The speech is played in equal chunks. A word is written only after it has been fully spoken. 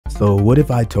So what if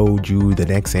I told you the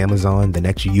next Amazon, the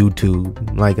next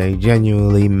YouTube, like a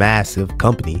genuinely massive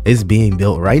company, is being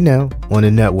built right now on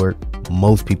a network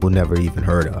most people never even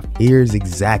heard of? Here's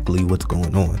exactly what's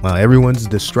going on. While everyone's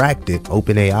distracted,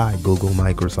 OpenAI, Google,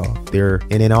 Microsoft, they're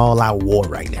in an all-out war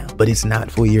right now. But it's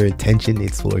not for your attention,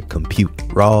 it's for compute.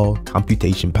 Raw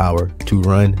computation power to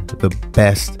run the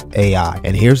best AI.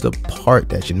 And here's the part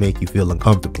that should make you feel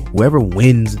uncomfortable. Whoever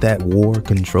wins that war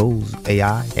controls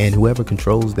AI, and whoever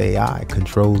controls the AI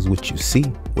controls what you see,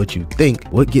 what you think,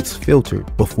 what gets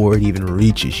filtered before it even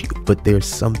reaches you. But there's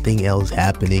something else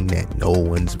happening that no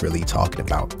one's really talking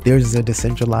about. There's a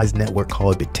decentralized network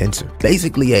called Bittensor,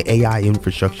 basically an AI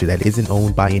infrastructure that isn't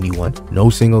owned by anyone. No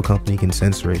single company can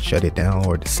censor it, shut it down,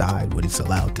 or decide what it's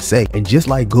allowed to say. And just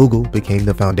like Google became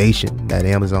the foundation that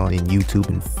Amazon and YouTube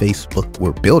and Facebook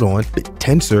were built on,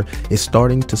 Bittensor is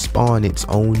starting to spawn its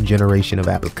own generation of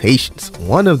applications.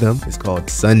 One of them is called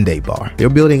Sundae. They're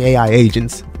building AI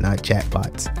agents, not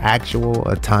chatbots, actual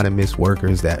autonomous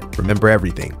workers that remember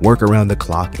everything, work around the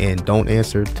clock, and don't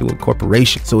answer to a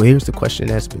corporation. So here's the question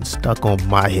that's been stuck on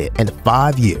my head. In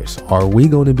 5 years, are we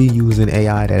going to be using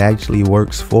AI that actually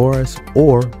works for us,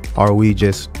 or are we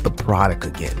just the product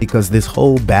again? Because this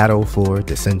whole battle for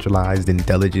decentralized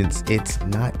intelligence, it's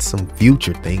not some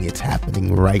future thing, it's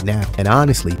happening right now. And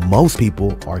honestly, most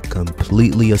people are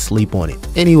completely asleep on it.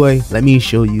 Anyway, let me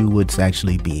show you what's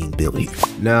actually being built here.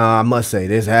 Now, I must say,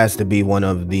 this has to be one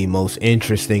of the most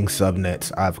interesting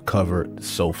subnets I've covered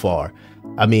so far.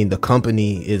 I mean, the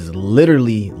company is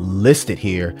literally listed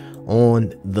here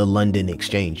on the London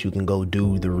Exchange. You can go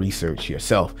do the research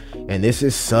yourself. And this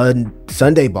is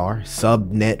Sundae,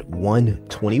 Subnet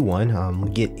 121. I'll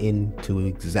get into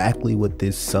exactly what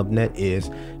this subnet is.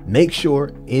 Make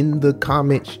sure in the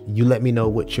comments you let me know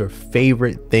what your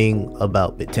favorite thing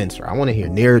about Bittensor. I want to hear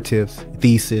narratives,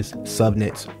 thesis,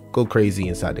 subnets. Go crazy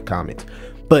inside the comments.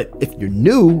 But if you're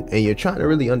new and you're trying to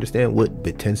really understand what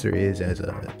Bittensor is as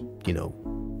a,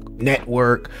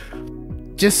 network,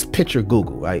 just picture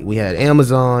Google, right? We had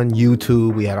Amazon,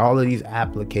 YouTube, we had all of these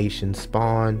applications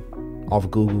spawn off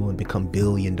Google and become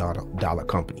billion-dollar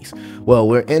companies. Well,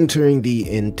 we're entering the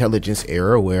intelligence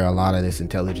era where a lot of this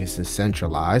intelligence is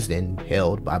centralized and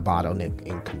held by bottleneck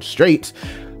and constraints.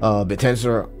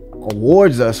 Bittensor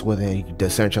awards us with a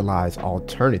decentralized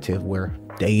alternative where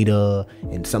data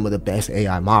and some of the best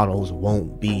AI models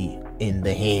won't be in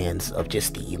the hands of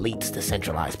just the elites, the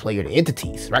centralized player, the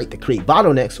entities, right? That create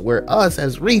bottlenecks where us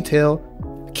as retail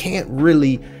can't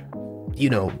really,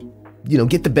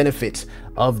 get the benefits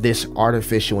of this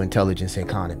artificial intelligence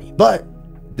economy. But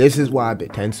this is why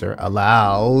Bittensor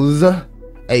allows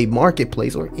a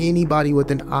marketplace, or anybody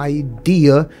with an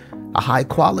idea, a high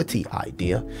quality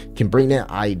idea, can bring that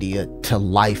idea to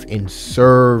life and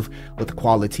serve with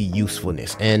quality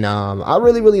usefulness. And I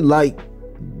really like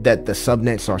that the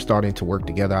subnets are starting to work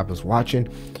together. I was watching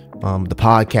the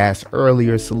podcast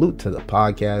earlier. Salute to the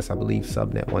podcast. I believe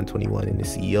Subnet 121 and the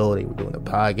CEO, they were doing a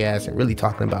podcast and really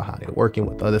talking about how they're working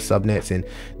with other subnets. And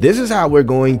this is how we're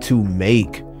going to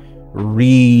make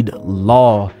read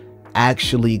law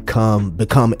actually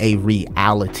become a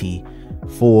reality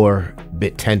for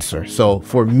Bittensor. So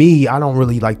for me, I don't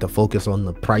really like to focus on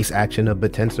the price action of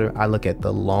Bittensor. I look at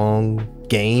the long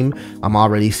game. I'm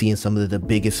already seeing some of the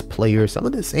biggest players, some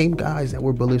of the same guys that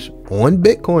were bullish on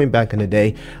Bitcoin back in the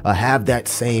day, have that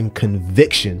same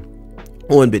conviction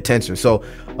on Bittensor. So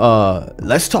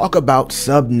let's talk about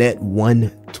Subnet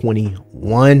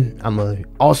 121. I'm gonna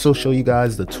also show you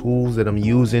guys the tools that I'm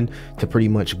using to pretty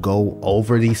much go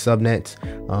over these subnets,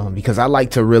 because I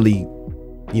like to really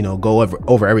go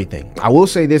over everything. I will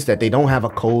say this, that they don't have a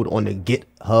code on the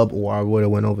GitHub, or I would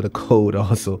have went over the code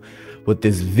also with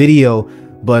this video,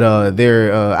 but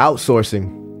they're outsourcing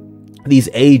these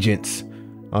agents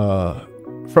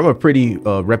from a pretty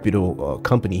reputable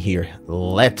company here,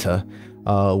 Letta,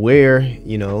 where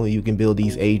you can build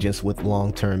these agents with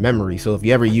long-term memory. So if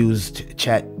you ever used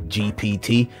Chat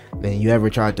GPT, then you ever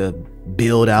tried to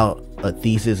build out a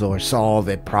thesis or solve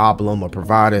a problem or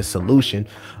provide a solution,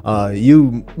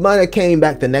 you might have came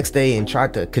back the next day and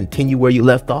tried to continue where you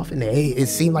left off, and it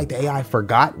seemed like the AI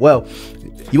forgot. Well,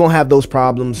 you won't have those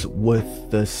problems with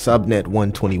the Subnet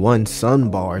 121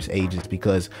 Sunbar's agents,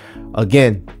 because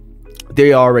again,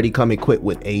 they already come equipped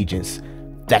with agents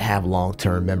that have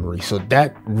long-term memory. So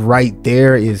that right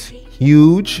there is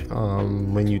huge.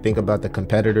 When you think about the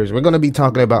competitors, we're going to be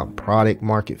talking about product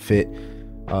market fit,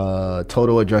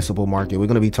 total addressable market. We're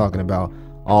going to be talking about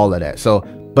all of that. So,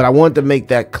 but I wanted to make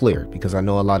that clear because I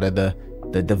know a lot of the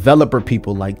developer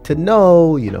people like to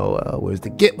know, where's the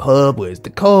GitHub, where's the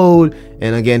code?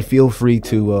 And again, feel free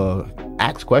to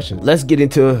ask questions. Let's get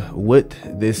into what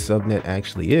this subnet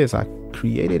actually is. I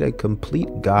created a complete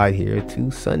guide here to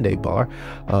Sundae Bar,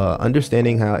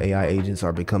 understanding how AI agents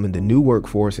are becoming the new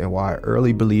workforce and why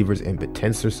early believers in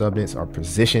Bittensor subnets are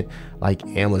positioned like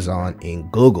Amazon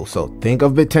and Google. So think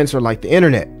of Bittensor like the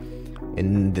internet.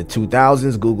 In the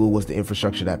 2000s, Google was the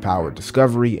infrastructure that powered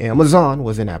discovery. Amazon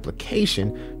was an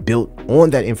application built on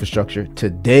that infrastructure.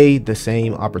 Today, the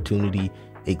same opportunity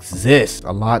exists.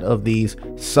 A lot of these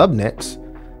subnets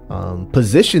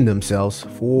position themselves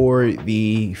for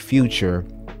the future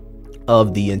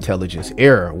of the intelligence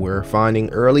era. We're finding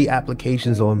early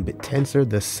applications on Bittensor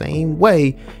the same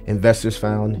way investors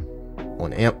found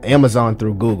on Amazon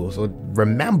through Google. So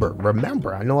remember,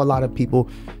 I know a lot of people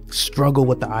struggle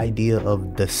with the idea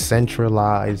of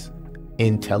decentralized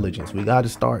intelligence. We got to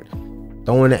start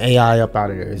throwing the AI up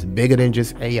out of there. It's bigger than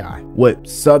just AI. What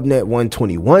Subnet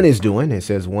 121 is doing, it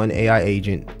says one AI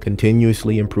agent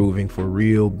continuously improving for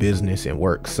real business and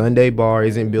work. Sundae Bar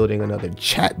isn't building another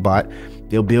chatbot.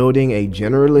 They're building a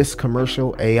generalist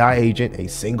commercial AI agent, a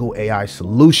single AI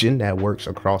solution that works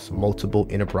across multiple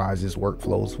enterprises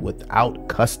workflows without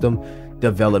custom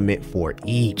development for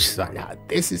each. So now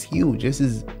this is huge. This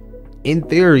is, in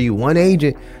theory, one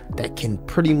agent that can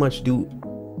pretty much do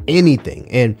anything.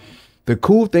 And the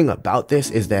cool thing about this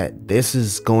is that this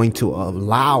is going to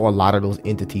allow a lot of those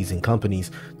entities and companies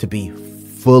to be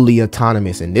fully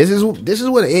autonomous. And this is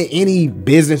what any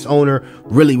business owner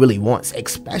really wants,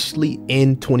 especially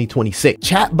in 2026.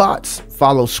 Chatbots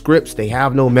follow scripts. They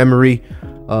have no memory.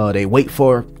 They wait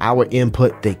for our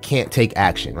input. They can't take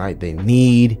action, right? They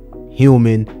need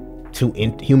humans to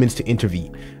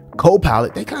intervene.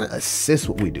 Copilot, they kind of assist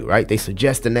what we do, right? They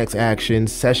suggest the next action.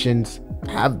 Sessions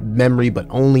have memory, but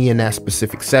only in that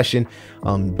specific session.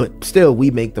 But still,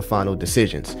 we make the final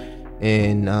decisions.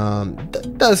 And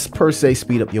does per se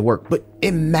speed up your work. But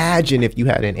imagine if you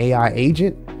had an AI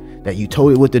agent that you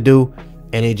told it what to do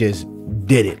and it just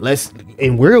did it.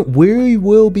 And we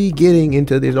will be getting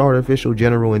into this artificial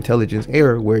general intelligence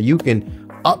era where you can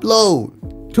upload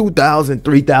 $2,000,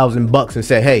 $3,000 and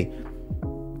say, hey,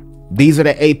 these are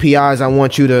the APIs I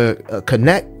want you to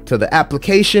connect to the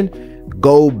application.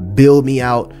 Go build me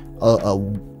out a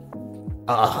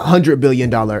 $100 billion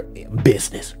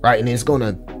business, right? And it's going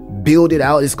to build it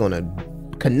out. It's going to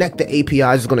connect the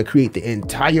APIs. It's going to create the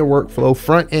entire workflow,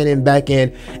 front end and back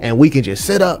end. And we can just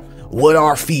sit up with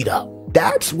our feet up.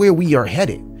 That's where we are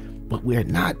headed, but we're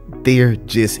not there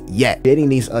just yet. Getting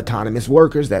these autonomous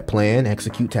workers that plan,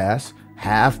 execute tasks,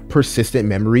 have persistent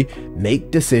memory, make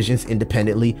decisions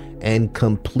independently, and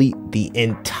complete the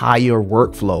entire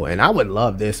workflow. And I would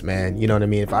love this, man. You know what I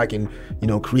mean? If I can,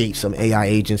 create some AI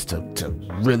agents to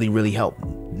really help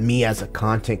me as a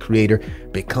content creator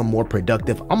become more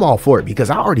productive, I'm all for it, because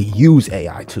I already use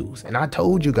AI tools. And I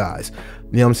told you guys,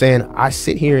 you know what I'm saying? I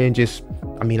sit here and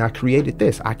I created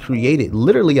this. I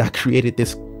created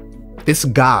this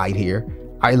guide here.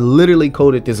 I literally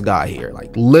coded this guy here,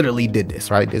 like literally did this,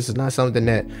 right? This is not something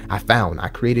that I found. I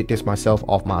created this myself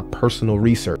off my personal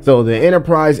research. So the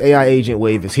enterprise AI agent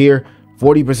wave is here.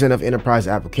 40% of enterprise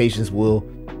applications will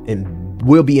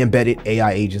be embedded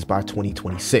AI agents by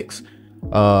 2026.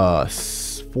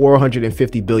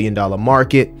 $450 billion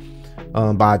market.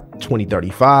 By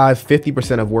 2035,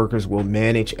 50% of workers will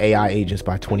manage AI agents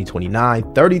by 2029.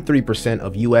 33%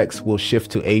 of UX will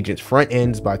shift to agents front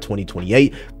ends by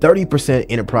 2028. 30%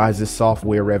 enterprises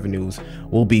software revenues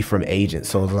will be from agents.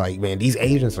 So it's like, man, these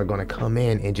agents are going to come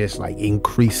in and just like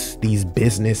increase these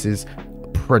businesses'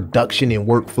 production and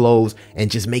workflows and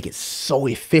just make it so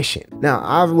efficient. Now,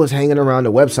 I was hanging around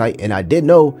the website and I did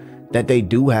know that they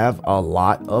do have a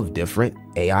lot of different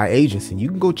AI agents, and you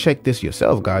can go check this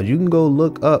yourself, guys. You can go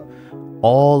look up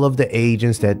all of the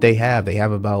agents that they have. They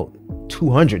have about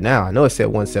 200 now. I know it said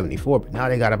 174, but now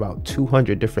they got about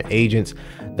 200 different agents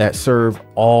that serve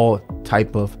all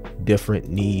type of different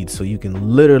needs. So you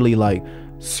can literally like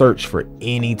search for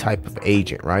any type of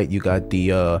agent, right? You got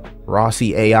the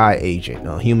Rossi AI agent,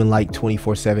 human-like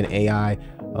 24/7 AI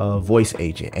voice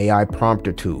agent, AI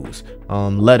prompter tools,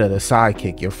 Letta the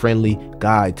sidekick, your friendly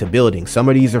guide to building. Some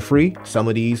of these are free, some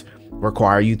of these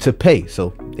require you to pay.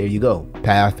 So there you go,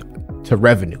 path to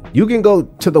revenue. You can go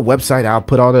to the website. I'll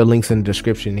put all the links in the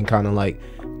description and kind of like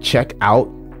check out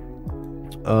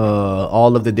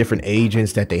all of the different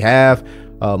agents that they have.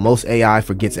 Most AI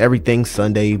forgets everything.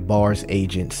 Sundae Bar's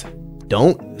agents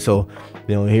don't. So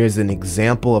here's an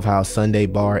example of how Sundae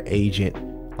Bar agent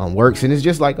works, and it's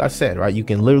just like I said, right? You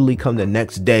can literally come the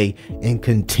next day and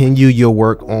continue your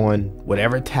work on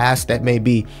whatever task that may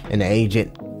be, and the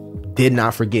agent did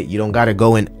not forget. You don't got to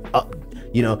go and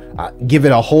give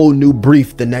it a whole new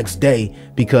brief the next day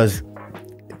because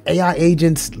AI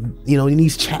agents, you know, in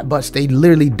these chatbots, they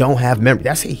literally don't have memory.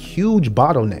 That's a huge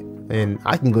bottleneck. And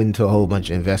I can go into a whole bunch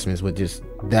of investments with just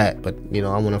that, but you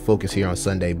know, I want to focus here on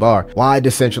Sundae Bar. Why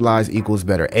decentralized equals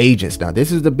better agents. Now,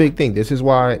 this is the big thing. This is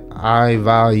why I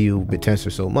value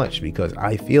Bittensor so much, because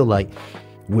I feel like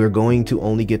we're going to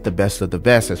only get the best of the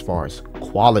best as far as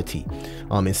quality.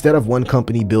 Instead of one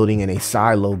company building in a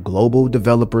silo, global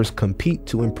developers compete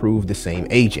to improve the same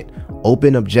agent.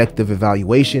 Open objective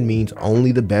evaluation means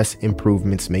only the best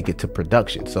improvements make it to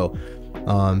production. So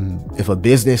if a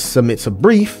business submits a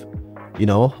brief, you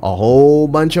know, a whole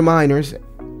bunch of miners,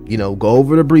 you know, go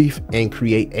over the brief and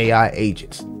create AI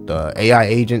agents. The AI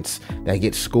agents that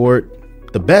get scored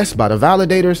the best by the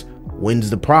validators wins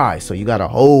the prize. So you got a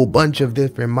whole bunch of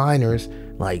different miners,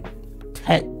 like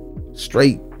tech,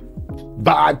 straight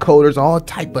vibe coders, all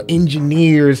type of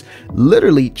engineers,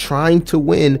 literally trying to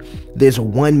win this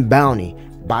one bounty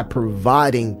by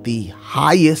providing the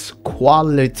highest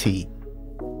quality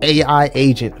AI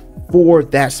agent for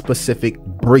that specific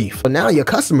brief. So now your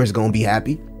customers gonna be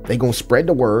happy. They gonna spread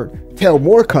the word, tell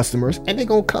more customers, and they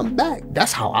gonna come back.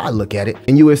 That's how I look at it.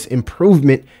 Continuous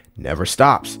improvement never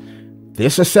stops.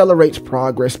 This accelerates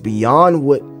progress beyond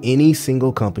what any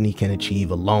single company can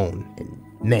achieve alone.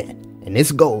 And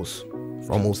this goes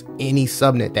for almost any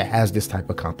subnet that has this type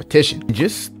of competition.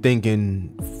 Just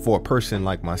thinking for a person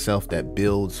like myself that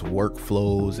builds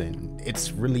workflows, and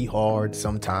it's really hard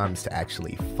sometimes to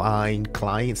actually find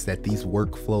clients that these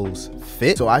workflows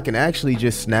fit. So I can actually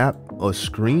just snap a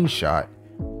screenshot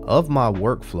of my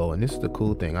workflow. And this is the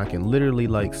cool thing. I can literally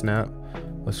like snap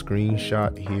a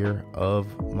screenshot here of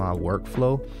my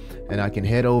workflow, and I can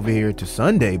head over here to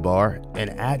Sundae Bar and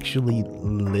actually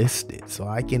list it. So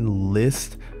I can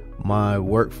list my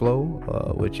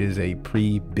workflow, which is a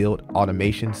pre-built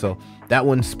automation. So that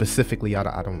one specifically, I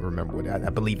don't remember what I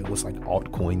believe it was like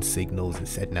altcoin signals and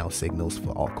set now signals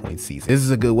for altcoin season. This is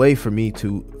a good way for me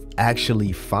to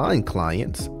actually find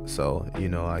clients. So, you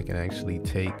know, I can actually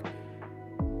take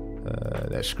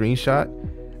that screenshot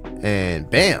and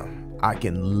bam, I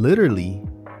can literally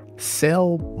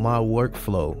sell my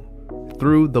workflow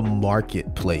through the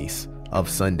marketplace of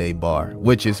Sundae Bar,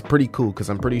 which is pretty cool because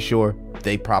I'm pretty sure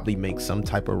they probably make some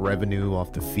type of revenue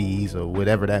off the fees or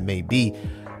whatever that may be.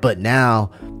 But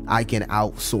now I can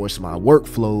outsource my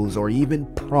workflows or even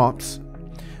prompts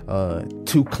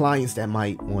to clients that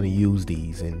might want to use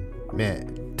these, and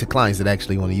man, to clients that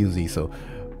actually want to use these. So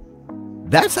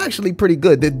that's actually pretty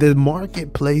good. The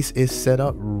marketplace is set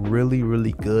up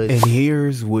really good. And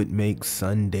here's what makes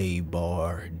Sundae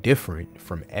Bar different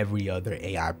from every other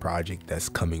AI project that's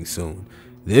coming soon.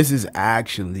 This is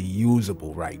actually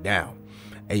usable right now.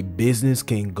 A business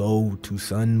can go to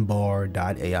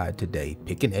sunbar.ai today,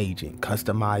 pick an agent,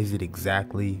 customize it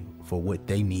exactly for what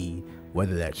they need,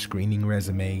 whether that's screening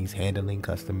resumes, handling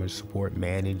customer support,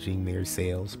 managing their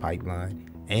sales pipeline,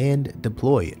 and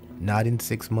deploy it. Not in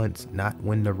 6 months, not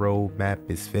when the roadmap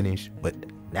is finished, but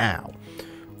now.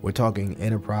 We're talking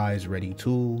enterprise ready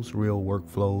tools, real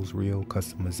workflows, real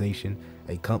customization.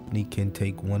 A company can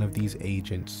take one of these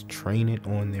agents, train it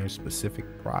on their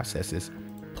specific processes,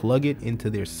 plug it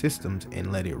into their systems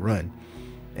and let it run.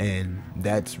 And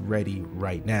that's ready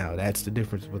right now. That's the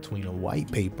difference between a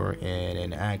white paper and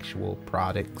an actual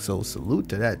product. So salute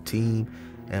to that team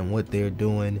and what they're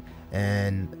doing.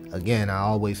 And again, I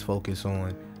always focus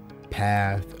on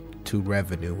path to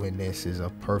revenue, and this is a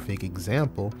perfect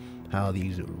example how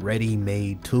these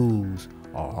ready-made tools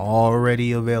are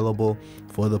already available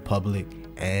for the public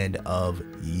and of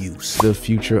use. The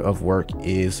future of work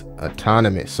is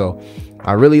autonomous. So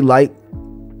I really like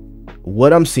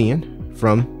what I'm seeing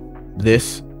from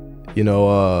this, you know,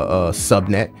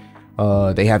 subnet.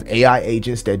 They have AI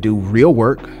agents that do real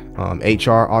work,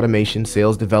 HR automation,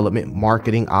 sales development,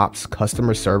 marketing ops,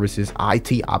 customer services,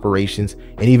 IT operations,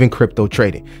 and even crypto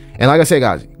trading. And like I said,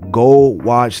 guys, go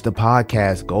watch the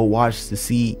podcast, go watch the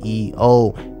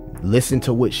CEO, listen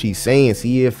to what she's saying,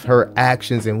 see if her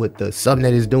actions and what the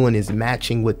subnet is doing is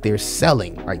matching what they're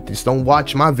selling. Right? Just don't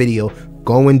watch my video.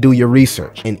 Go and do your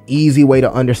research. An easy way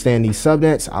to understand these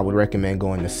subnets, I would recommend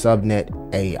going to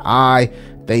Subnet AI.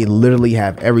 They literally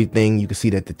have everything. You can see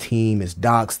that the team is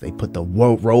docs. They put the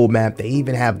roadmap. They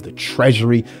even have the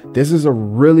treasury. This is a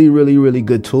really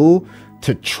good tool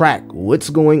to track what's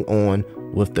going on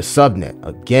with the subnet.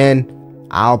 Again,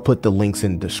 I'll put the links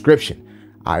in the description.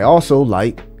 I also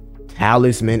like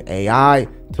Talisman AI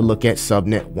to look at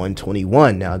subnet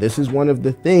 121. Now, this is one of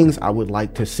the things I would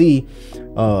like to see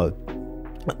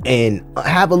and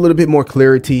have a little bit more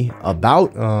clarity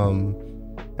about,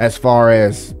 as far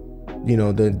as, you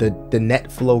know, the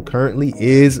net flow currently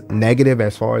is negative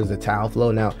as far as the tau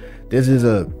flow. Now, this is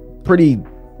a pretty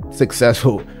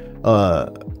successful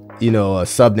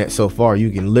subnet so far. You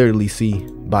can literally see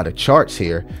by the charts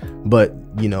here. But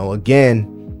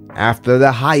again, after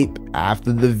the hype,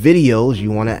 after the videos,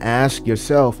 you want to ask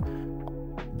yourself,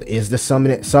 is the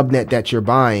subnet that you're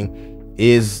buying,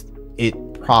 is it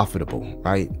profitable,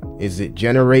 right? Is it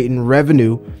generating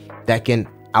revenue that can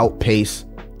outpace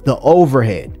the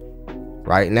overhead?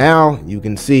 Right now, you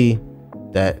can see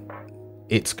that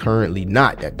it's currently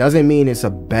not. That doesn't mean it's a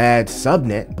bad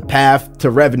subnet. The path to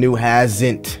revenue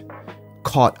hasn't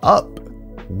caught up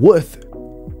with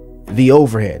the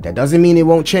overhead. That doesn't mean it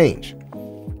won't change.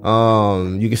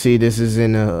 You can see this is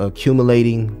in a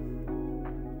accumulating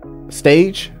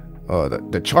stage.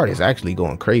 The chart is actually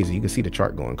going crazy. You can see the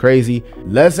chart going crazy.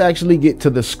 Let's actually get to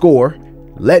the score.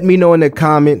 Let me know in the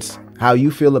comments how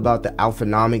you feel about the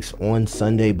alphanomics on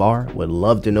Sundae bar. Would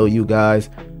love to know you guys'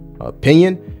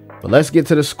 opinion. But let's get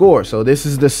to the score. So this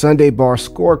is the Sundae bar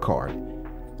scorecard.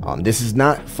 This is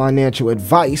not financial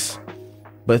advice,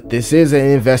 but this is an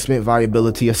investment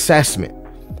viability assessment.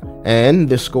 And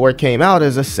the score came out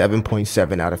as a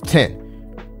 7.7 out of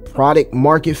 10. Product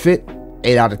market fit,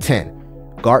 8 out of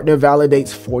 10. Gartner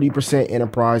validates 40%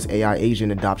 enterprise AI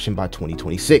agent adoption by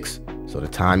 2026. So the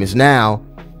time is now.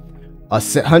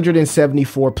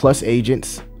 174 plus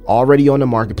agents already on the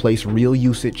marketplace, real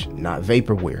usage, not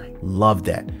vaporware. Love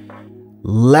that.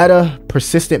 Letta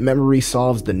persistent memory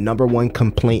solves the #1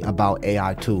 complaint about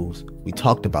AI tools. We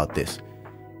talked about this.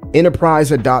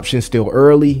 Enterprise adoption still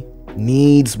early,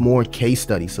 needs more case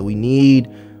studies. So we need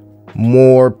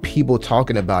more people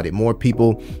talking about it, more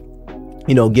people,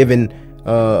 giving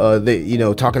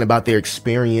talking about their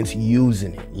experience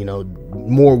using it,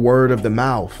 more word of the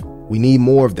mouth. We need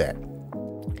more of that.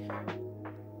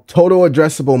 Total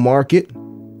addressable market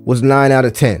was 9 out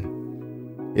of 10.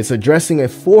 It's addressing a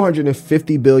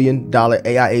 $450 billion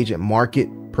AI agent market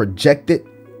projected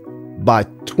by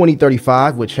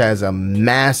 2035, which has a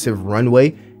massive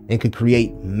runway and could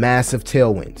create massive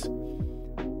tailwinds.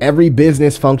 Every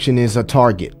business function is a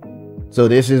target. So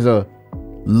this is a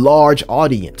large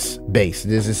audience base.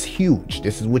 This is huge.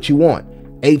 This is what you want.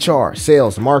 HR,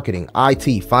 sales, marketing,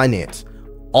 IT, finance,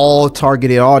 all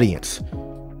targeted audience.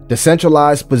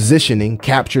 Decentralized positioning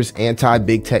captures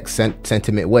anti-big tech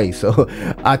sentiment ways. So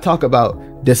I talk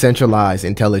about decentralized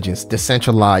intelligence,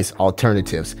 decentralized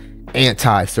alternatives,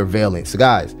 anti-surveillance.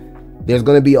 Guys, there's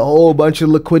going to be a whole bunch of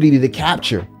liquidity to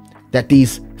capture that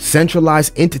these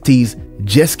centralized entities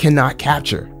just cannot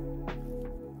capture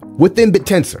within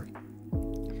Bittensor.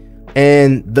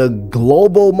 And the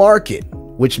global market,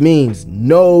 which means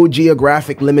no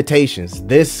geographic limitations.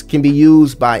 This can be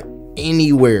used by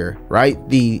anywhere, right?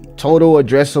 The total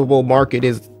addressable market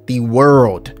is the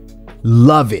world.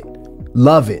 Love it.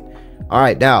 Love it. All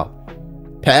right, now,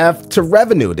 path to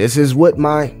revenue. This is what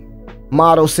my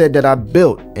model said that I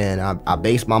built. And I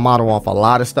based my model off a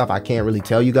lot of stuff I can't really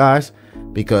tell you guys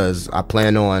because I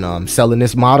plan on selling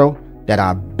this model that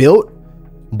I built.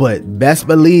 But best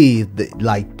believe that,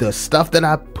 like, the stuff that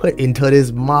I put into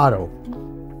this model,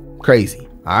 crazy.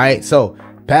 All right, so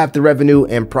path to revenue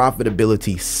and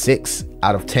profitability, 6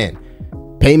 out of 10.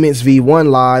 Payments V1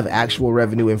 live, actual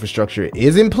revenue infrastructure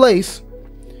is in place.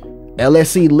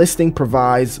 LSE listing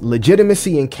provides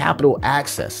legitimacy and capital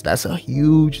access. That's a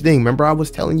huge thing. Remember I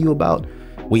was telling you about,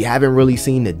 we haven't really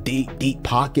seen the deep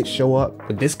pockets show up,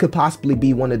 but this could possibly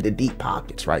be one of the deep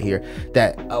pockets right here.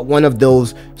 That one of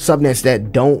those subnets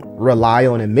that don't rely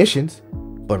on emissions.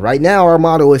 But right now our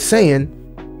model is saying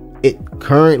it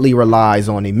currently relies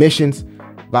on emissions.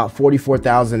 About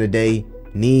 44,000 a day,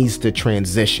 needs to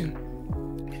transition.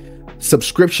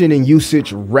 Subscription and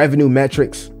usage revenue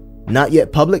metrics, not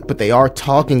yet public, but they are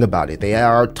talking about it. They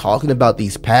are talking about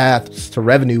these paths to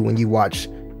revenue when you watch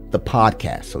the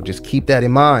podcast. So just keep that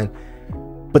in mind.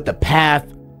 But the path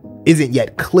isn't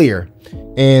yet clear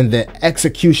and the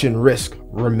execution risk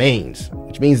remains,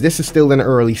 which means this is still in an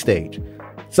early stage.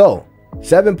 So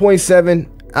 7.7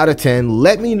 out of 10.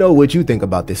 Let me know what you think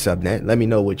about this subnet. Let me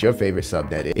know what your favorite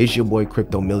subnet is. It's your boy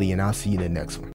Crypto Million. I'll see you in the next one.